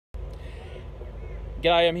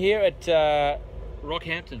G'day, I'm here at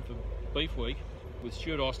Rockhampton for Beef Week with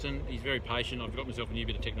Stuart Austin. He's very patient. I've got myself a new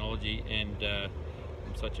bit of technology and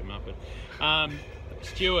I'm such a muppet.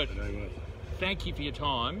 Stuart, thank you for your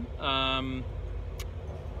time.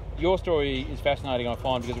 Your story is fascinating, I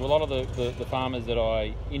find, because a lot of the farmers that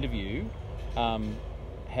I interview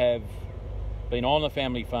have been on the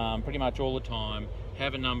family farm pretty much all the time,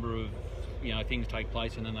 have a number of things take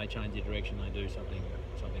place, and then they change their direction, they do something else,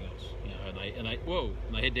 and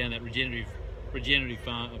they head down that regenerative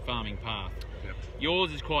farming path. Yep.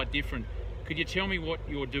 Yours is quite different. Could you tell me what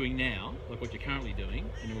you're doing now, like what you're currently doing,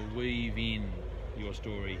 and we'll weave in your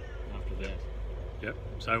story after that? Yep.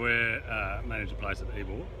 So we're manage a place at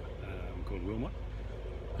Ebor called Wilmot.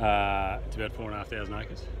 It's about 4,500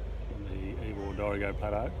 acres on the Ebor Dorigo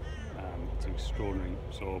Plateau. It's an extraordinary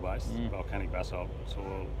soil base, volcanic basalt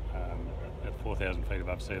soil at 4,000 feet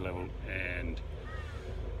above sea level and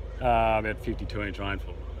about 52-inch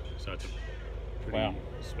rainfall. So it's a pretty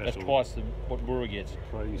special. That's twice what Bura gets.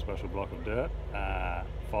 Pretty special block of dirt.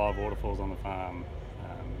 5 waterfalls on the farm.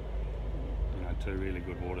 2 really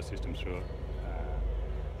good water systems through it.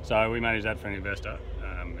 So we manage that for an investor.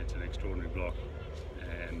 It's an extraordinary block,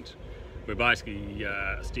 and we're basically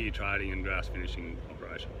a steer trading and grass finishing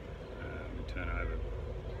operation. We turn over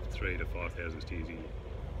 3,000 to 5,000 steers a year.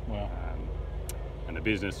 Wow. And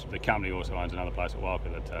the company also owns another place at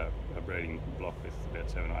Wilmot that's a breeding block with about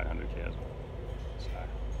 700 or 800 cows. So.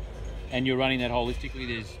 And you're running that holistically.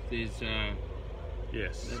 There's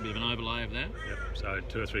yes. a bit of an overlay of that. Yep. So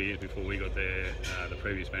 2 or 3 years before we got there, the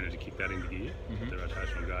previous manager kicked that into gear, the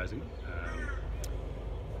rotational grazing.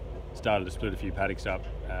 Started to split a few paddocks up,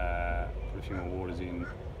 put a few more waters in,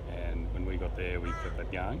 and when we got there, we kept that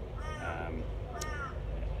going.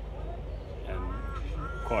 And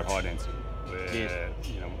quite high density.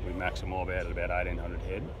 We max a mob out at about 1,800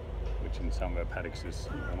 head, which in some of our paddocks is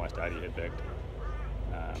almost 80 head backed.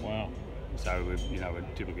 Wow. So we're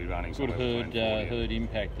typically running good herd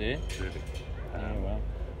impact there. Terrific. Wow.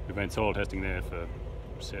 We've been soil testing there for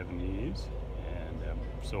 7 years, and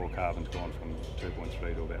soil carbon's gone from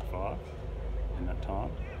 2.3 to about 5 in that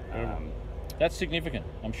time. That's significant.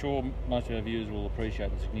 I'm sure most of our viewers will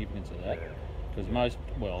appreciate the significance of that, because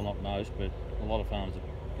not most, but a lot of farmers are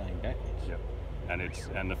going backwards. Yep.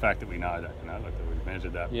 And the fact that we know that, like that we've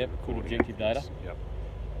measured that. Yep. Good objective data. Yep.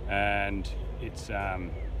 And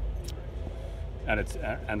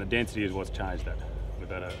the density is what's changed that.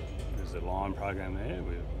 There's a lime program there.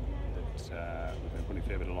 We've been putting a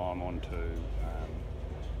fair bit of lime on to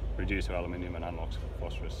reduce our aluminium and unlock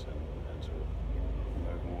phosphorus and sort of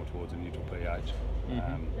move more towards a neutral pH.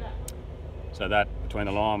 So that between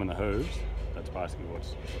the lime and the hooves, that's basically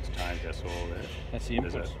what's changed our soil there. That's the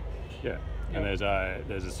inputs. And there's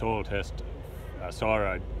a soil test. There's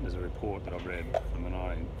a report that I've read from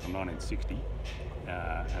 1960,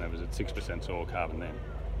 and it was at 6% soil carbon then.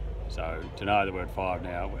 So to know that we're at 5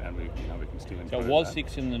 now, and we can still improve. So it was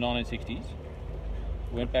 6 in the 1960s.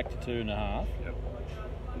 Went back to 2.5. Yep.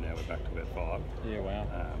 And now we're back to about 5. Yeah. Wow.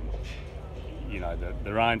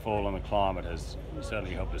 The rainfall and the climate has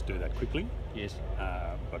certainly helped us do that quickly. Yes.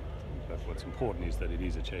 But what's important is that it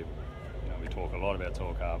is achievable. We talk a lot about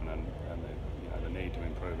soil carbon and the need to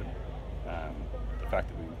improve it. The fact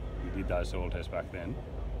that we did those soil tests back then,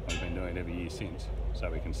 we've been doing it every year since, so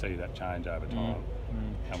we can see that change over time,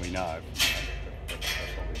 and we know that's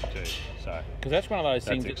what we've achieved. So, because that's one of those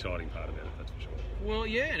things. That's the exciting part about it, that's for sure. Well,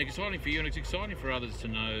 yeah, and it's exciting for you, and it's exciting for others to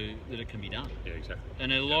know that it can be done. Yeah, exactly.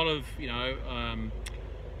 And a lot of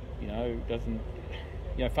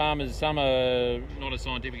farmers, some are not as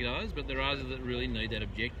scientific as others, but there are others that really need that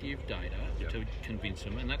objective data to convince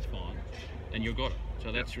them, and that's fine. And you've got it.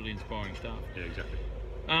 So that's really inspiring stuff. Yeah, exactly.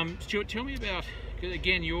 Stuart, tell me about, because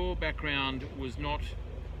again, your background was not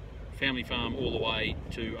family farm all the way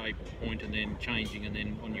to a point and then changing and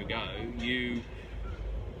then on your go. You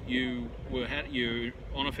were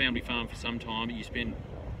on a family farm for some time, but you spent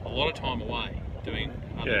a lot of time away doing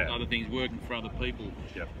other things, working for other people.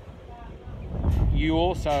 Yep.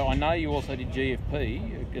 I know you also did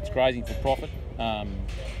GFP, it's grazing for profit,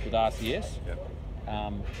 with RCS. Yep.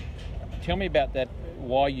 Tell me about that,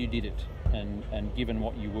 why you did it, and given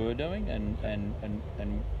what you were doing, and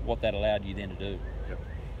what that allowed you then to do. Yep.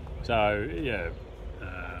 So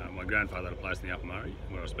my grandfather had a place in the Upper Murray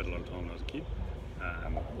where I spent a lot of time when I was a kid.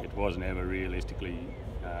 It wasn't ever realistically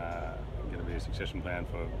going to be a succession plan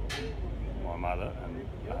for my mother and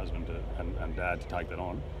my husband and dad to take that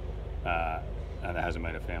on. And it hasn't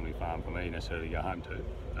been a family farm for me necessarily to go home to,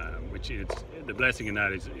 which the blessing in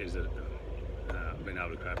that is that I've been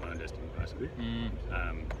able to create my own destiny basically.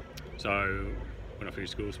 So when I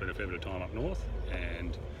finished school, spent a fair bit of time up north,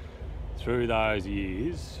 and through those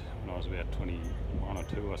years, when I was about 21 or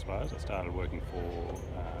 2, I suppose, I started working for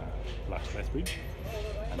Lux Lethbridge,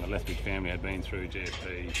 and the Lethbridge family had been through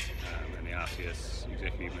GFP and the RCS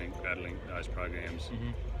executive link, rattling those programs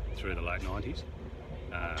through the late 90s.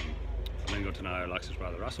 I then got to know Lux's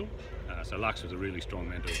brother Russell. So Lux was a really strong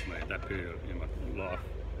mentor for me at that period in my life,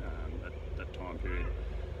 that time period.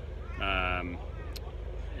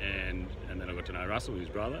 And then I got to know Russell, his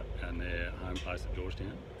brother, and their home place at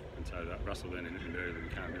Georgetown. And so Russell then invariably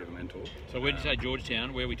became a bit of a mentor. So when you say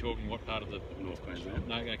Georgetown, where are we talking? What part of the North Queensland?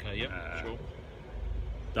 No, okay, yeah, sure.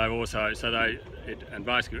 They've also, and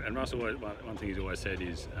Russell, one thing he's always said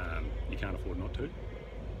is you can't afford not to.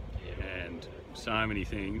 Yeah. And so many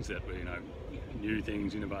things that were, new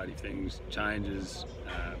things, innovative things, changes,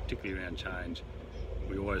 particularly around change,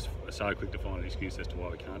 we always are so quick to find an excuse as to why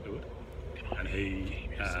we can't do it. And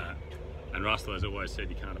and Russell has always said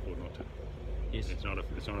you can't afford not to. Yes. It's not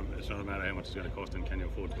a matter how much it's going to cost and can you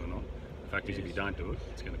afford to or not. The fact is, if you don't do it,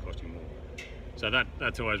 it's going to cost you more. So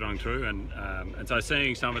that's always rung true, and so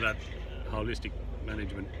seeing some of that holistic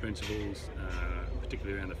management principles,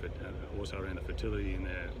 particularly around also around the fertility in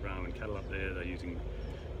their Rowan cattle up there, they're using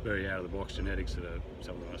very out of the box genetics that are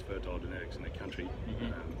some of the most fertile genetics in the country,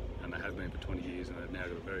 and they have been for 20 years, and they've now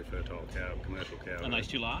got a very fertile cow, commercial cow. And they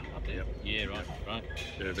still are up there. Yep. Yeah, right.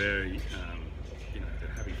 They're a very, they're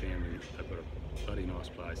a happy family. They've got a bloody nice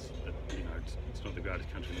place. That, it's not the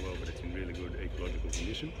greatest country in the world, but it's in really good ecological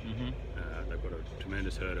condition. They've got a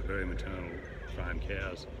tremendous herd of very maternal frame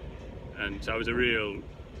cows, and so it was a real,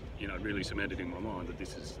 really cemented in my mind that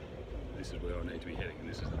this is where I need to be heading, and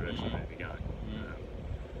this is the direction I need to be going.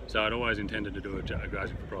 So I'd always intended to do a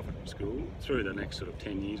graduate for profit school. Through the next sort of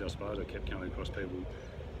 10 years, I suppose, I kept coming across people,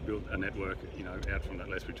 built a network, out from that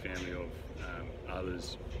Lethbridge family of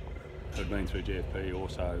others who'd been through GFP,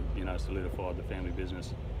 also, solidified the family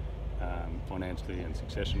business financially and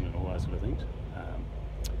succession and all those sort of things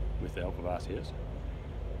with the help of RCS.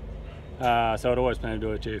 So I'd always planned to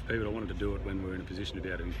do it at GFP, but I wanted to do it when we were in a position to be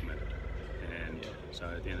able to implement it. And so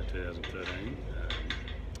at the end of 2013,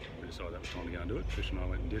 we decided that was time to go and do it. Trish and I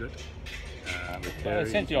went and did it.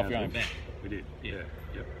 Essentially off your own back. We did, yeah.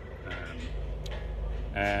 Yep.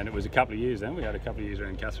 And it was a couple of years then. We had a couple of years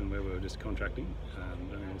around Catherine where we were just contracting,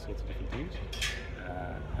 doing all sorts of different things.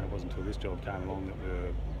 And it wasn't until this job came along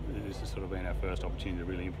that this has sort of been our first opportunity to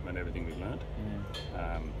really implement everything we've learned.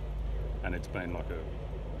 And it's been like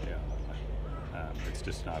it's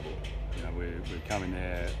just snowballed. We've come in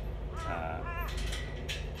there.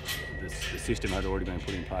 The system had already been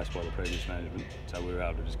put in place by the previous management, so we were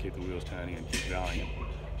able to just keep the wheels turning and keep growing it.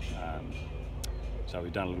 So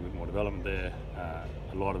we've done a little bit more development there.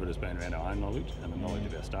 A lot of it has been around our own knowledge and the knowledge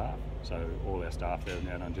of our staff. So all our staff there have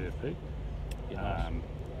now done GFP.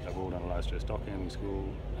 They've all done a low stress stock handling school.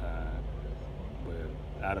 We're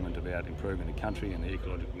adamant about improving the country and the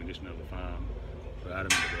ecological condition of the farm. We're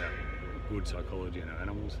adamant about good psychology in our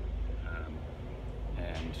animals,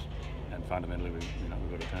 and fundamentally, we've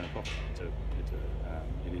got to turn a profit.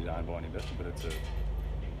 It is owned by an investor, but it's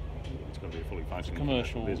got to be a fully functioning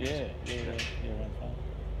commercial business.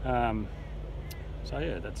 So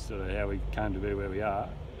yeah, that's sort of how we came to be where we are.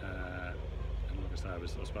 And like I say,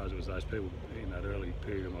 I suppose it was those people in that early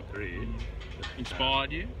period of my career that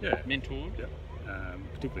inspired you, mentored. Yeah,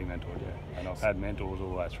 particularly mentored. Yeah, and I've had mentors all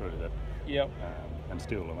the way through that. Yep. And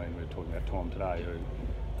still, I mean, we're talking about Tom today, who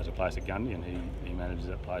has a place at Gundy, and he manages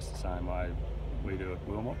that place the same way we do at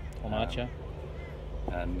Wilmot. Tom Archer.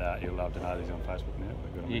 And he'll love to know that he's on Facebook now.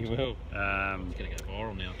 He will. He's going to go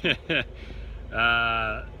viral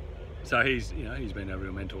now. So he's been a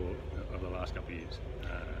real mentor over the last couple of years.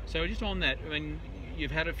 So just on that, I mean,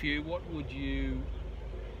 you've had a few. What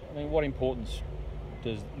importance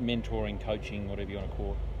does mentoring, coaching, whatever you want to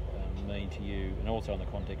call it, mean to you, and also in the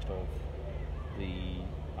context of the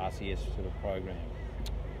RCS sort of program?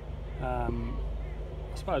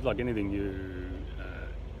 I suppose, like anything,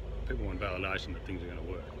 people want validation that things are going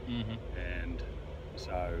to work. And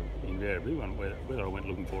so invariably, whether I went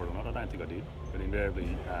looking for it or not, I don't think I did, but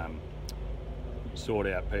invariably sought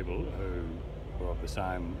out people who were of the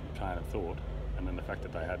same train of thought, and then the fact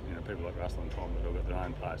that they had people like Russell and Tom that have got their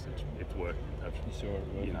own place, it's working.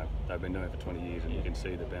 They've been doing it for 20 years, and you can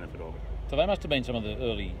see the benefit of it. So they must have been some of the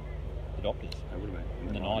early adopters. They would have been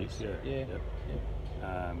in the 90s.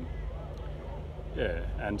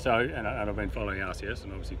 And I've been following RCS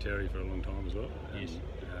and obviously Terry for a long time as well. And, yes.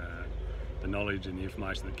 The knowledge and the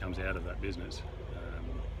information that comes out of that business,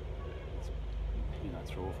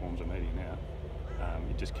 through all forms of media now,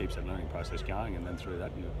 it just keeps that learning process going, and then through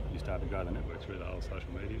that you start to grow the network through the whole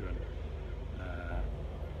social media,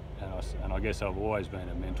 advice. And I guess I've always been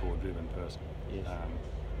a mentor-driven person. Yes.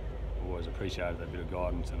 I've always appreciated that bit of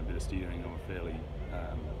guidance and a bit of steering. I'm a fairly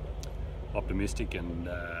optimistic and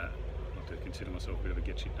like to consider myself a bit of a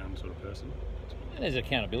get shit done sort of person. And there's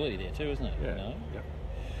accountability there too, isn't it? Yeah. You know? Yep.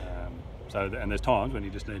 And there's times when you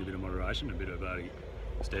just need a bit of moderation, a bit of a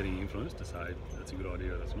steadying influence to say that's a good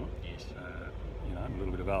idea or that's not. Yes. You know, a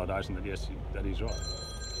little bit of validation that yes, that is right.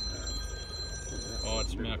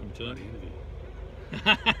 It's Malcolm too.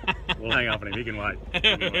 We'll hang up on him. He can wait.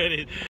 It is.